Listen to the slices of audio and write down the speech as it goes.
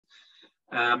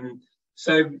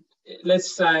So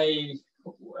let's say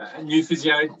a new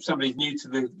physio, somebody new to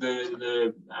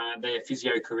their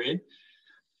physio career.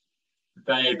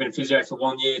 They've been physio for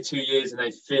 1 year, 2 years, and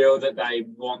they feel that they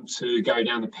want to go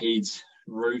down the PEDS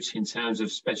route in terms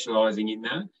of specialising in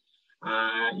that.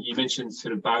 You mentioned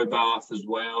sort of bow bath as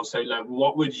well. So, like,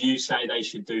 what would you say they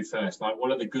should do first? Like,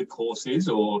 what are the good courses,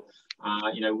 or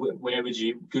where would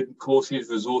you good courses,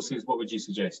 resources? What would you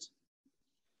suggest?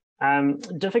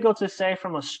 Difficult to say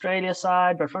from Australia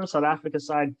side, but from South Africa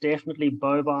side, definitely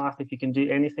bow bath. If you can do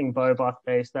anything bow bath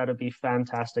based, that would be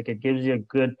fantastic. It gives you a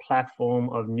good platform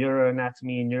of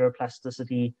neuroanatomy,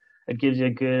 neuroplasticity. It gives you a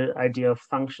good idea of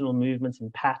functional movements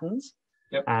and patterns.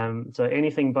 Yep. So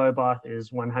anything bow bath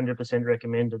is 100%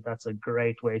 recommended. That's a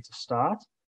great way to start.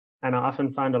 And I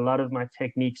often find a lot of my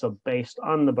techniques are based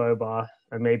on the bow bath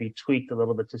and maybe tweaked a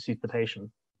little bit to suit the patient.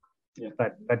 Yeah.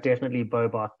 But definitely bow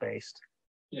bath based.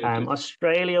 Yeah,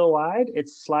 Australia-wide,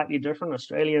 it's slightly different.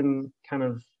 Australian kind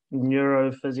of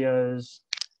neurophysios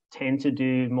tend to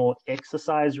do more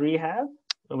exercise rehab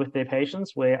with their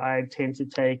patients, where I tend to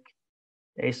take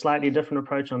a slightly different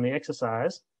approach on the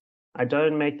exercise. I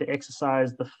don't make the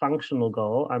exercise the functional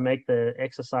goal. I make the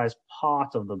exercise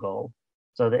part of the goal.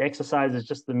 So the exercise is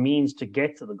just the means to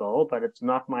get to the goal, but it's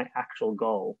not my actual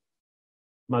goal.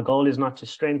 My goal is not to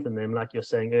strengthen them, like you're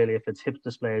saying earlier, if it's hip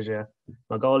dysplasia.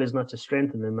 My goal is not to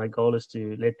strengthen them. My goal is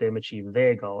to let them achieve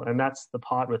their goal. And that's the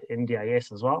part with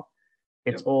NDIS as well.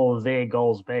 It's all their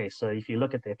goals based. So if you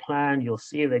look at their plan, you'll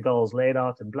see their goals laid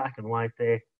out in black and white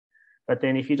there. But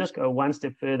then if you just go one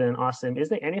step further and ask them, is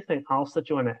there anything else that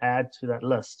you want to add to that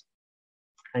list?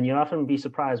 And you'll often be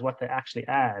surprised what they actually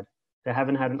add. They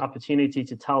haven't had an opportunity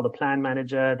to tell the plan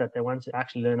manager that they want to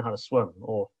actually learn how to swim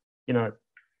or,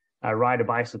 ride a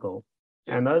bicycle.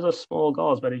 And those are small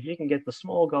goals, but if you can get the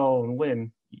small goal and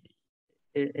win,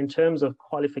 in terms of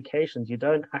qualifications, you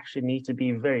don't actually need to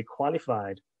be very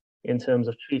qualified in terms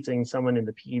of treating someone in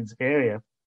the PEDS area.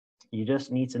 You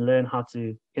just need to learn how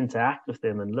to interact with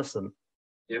them and listen.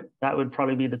 Yep. That would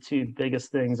probably be the two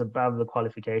biggest things above the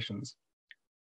qualifications.